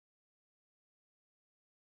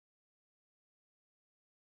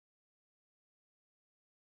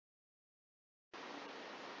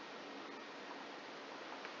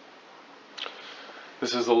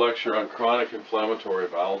This is a lecture on chronic inflammatory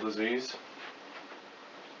bowel disease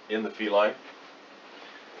in the feline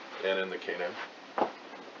and in the canine.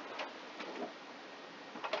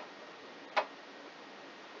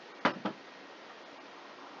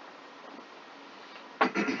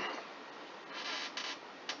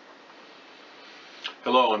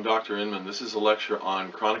 Hello, I'm Dr. Inman. This is a lecture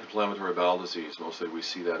on chronic inflammatory bowel disease. Mostly we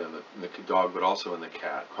see that in the dog, but also in the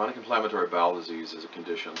cat. Chronic inflammatory bowel disease is a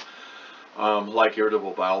condition like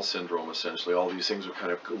irritable bowel syndrome, essentially. All these things are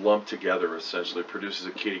kind of lumped together, essentially. It produces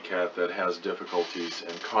a kitty cat that has difficulties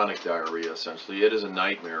and chronic diarrhea, essentially. It is a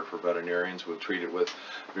nightmare for veterinarians. We'll treat it with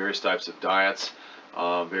various types of diets,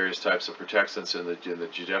 various types of protectants in the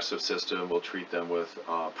digestive system. We'll treat them with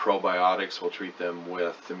probiotics. We'll treat them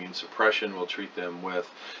with immune suppression. We'll treat them with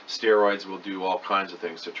steroids. We'll do all kinds of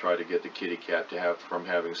things to try to get the kitty cat to have from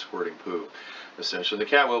having squirting poo. Essentially, the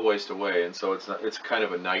cat will waste away, and so it's kind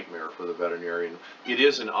of a nightmare for the veterinarian. It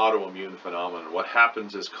is an autoimmune phenomenon. What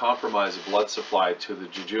happens is compromised blood supply to the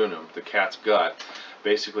jejunum, the cat's gut,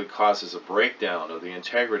 basically causes a breakdown of the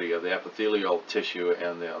integrity of the epithelial tissue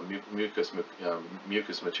and the mucous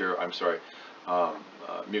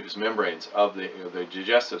membranes of the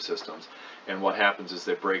digestive systems. And what happens is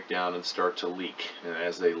they break down and start to leak. And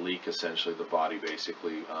as they leak, essentially, the body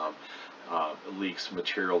basically leaks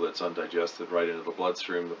material that's undigested right into the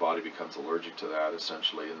bloodstream. The body becomes allergic to that,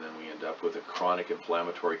 essentially, and then we end up with a chronic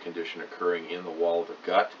inflammatory condition occurring in the wall of the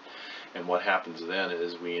gut. And what happens then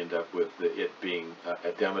is we end up with it being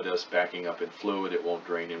edematous, backing up in fluid. It won't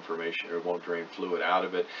drain information, or it won't drain fluid out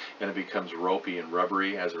of it, and it becomes ropey and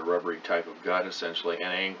rubbery, has a rubbery type of gut, essentially,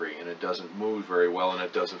 and angry, and it doesn't move very well, and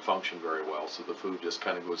it doesn't function very well. So the food just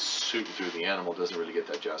kind of goes shooting through the animal, doesn't really get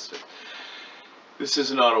digested. This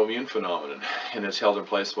is an autoimmune phenomenon, and it's held in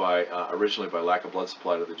place by originally by lack of blood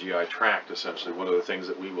supply to the GI tract, essentially. One of the things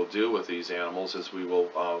that we will do with these animals is we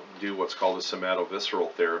will do what's called a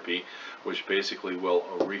somatovisceral therapy, which basically will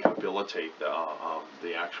rehabilitate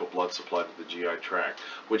the actual blood supply to the GI tract.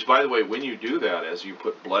 Which, by the way, when you do that, as you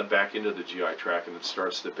put blood back into the GI tract and it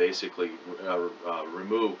starts to basically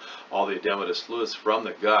remove all the edematous fluids from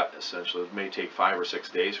the gut, essentially, it may take 5 or 6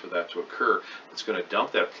 days for that to occur. It's going to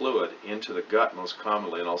dump that fluid into the gut most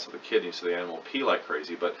commonly, and also the kidneys, so the animal will pee like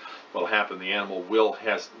crazy. But what will happen, the animal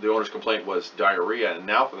the owner's complaint was diarrhea, and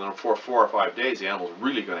now for 4 or 5 days the animal's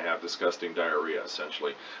really going to have disgusting diarrhea,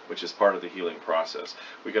 essentially, which is part of the healing process.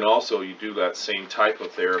 We can also do that same type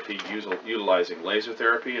of therapy utilizing laser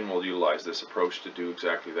therapy, and we'll utilize this approach to do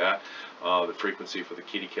exactly that. The frequency for the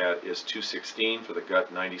kitty cat is 216, for the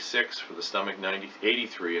gut 96, for the stomach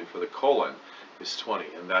 83, and for the colon is 20,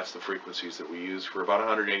 and that's the frequencies that we use for about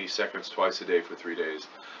 180 seconds twice a day for 3 days,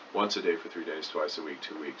 once a day for 3 days, twice a week,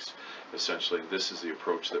 2 weeks. Essentially, this is the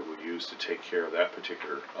approach that we use to take care of that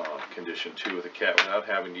particular condition too with the cat without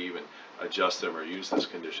having to even adjust them or use this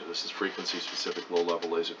condition. This is frequency-specific low-level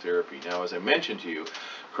laser therapy. Now, as I mentioned to you,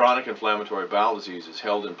 chronic inflammatory bowel disease is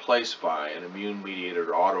held in place by an immune-mediated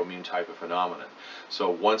or autoimmune type of phenomenon. So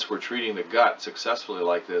once we're treating the gut successfully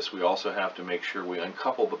like this, we also have to make sure we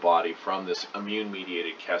uncouple the body from this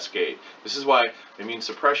immune-mediated cascade. This is why immune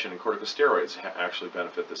suppression and corticosteroids actually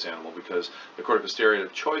benefit this animal, because the corticosteroid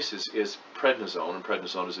of choice is prednisone, and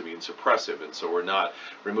prednisone is immune suppressive, and so we're not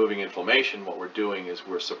removing inflammation. What we're doing is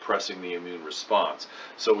we're suppressing the immune response.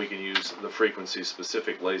 So we can use the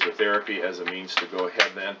frequency-specific laser therapy as a means to go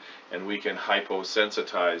ahead then, and we can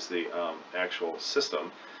hyposensitize the actual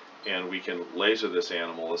system, and we can laser this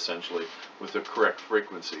animal essentially with the correct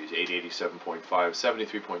frequencies: 887.5,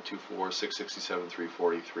 73.24, 667,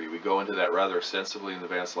 343. We go into that rather extensively in the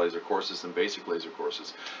advanced laser courses and basic laser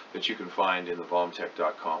courses that you can find in the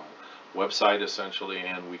VomTech.com website, essentially,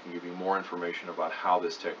 and we can give you more information about how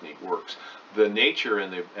this technique works. The nature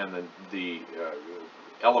and the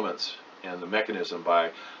elements and the mechanism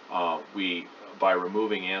by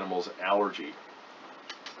removing animals' allergy,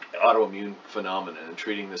 autoimmune phenomenon, and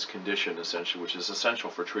treating this condition, essentially, which is essential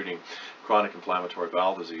for treating chronic inflammatory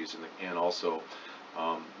bowel disease and also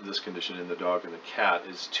this condition in the dog and the cat,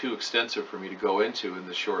 is too extensive for me to go into in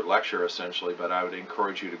this short lecture, essentially, but I would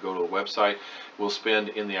encourage you to go to the website. We'll spend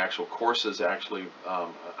in the actual courses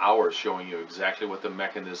hours showing you exactly what the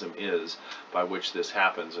mechanism is by which this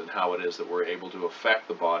happens, and how it is that we're able to affect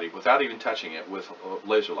the body without even touching it with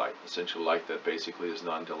laser light, essentially light that basically is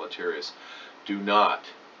non-deleterious. Do not,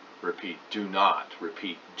 repeat, do not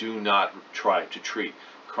try to treat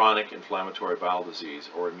chronic inflammatory bowel disease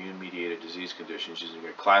or immune-mediated disease conditions using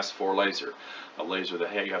a class 4 laser, a laser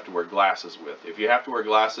that you have to wear glasses with. If you have to wear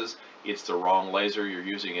glasses, it's the wrong laser. You're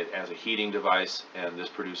using it as a heating device, and this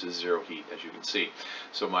produces zero heat, as you can see.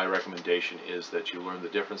 So my recommendation is that you learn the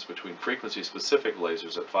difference between frequency-specific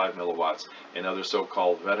lasers at 5 milliwatts and other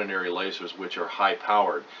so-called veterinary lasers, which are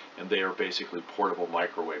high-powered, and they are basically portable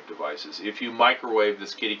microwave devices. If you microwave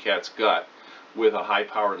this kitty cat's gut with a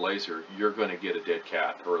high-powered laser, you're going to get a dead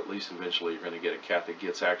cat, or at least eventually you're going to get a cat that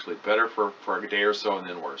gets actually better for a day or so and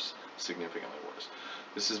then worse, significantly worse.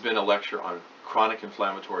 This has been a lecture on chronic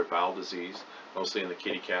inflammatory bowel disease, mostly in the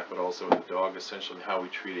kitty cat, but also in the dog, essentially how we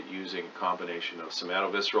treat it using a combination of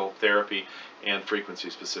somatovisceral therapy and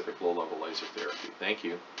frequency-specific low-level laser therapy. Thank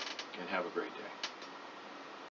you, and have a great day.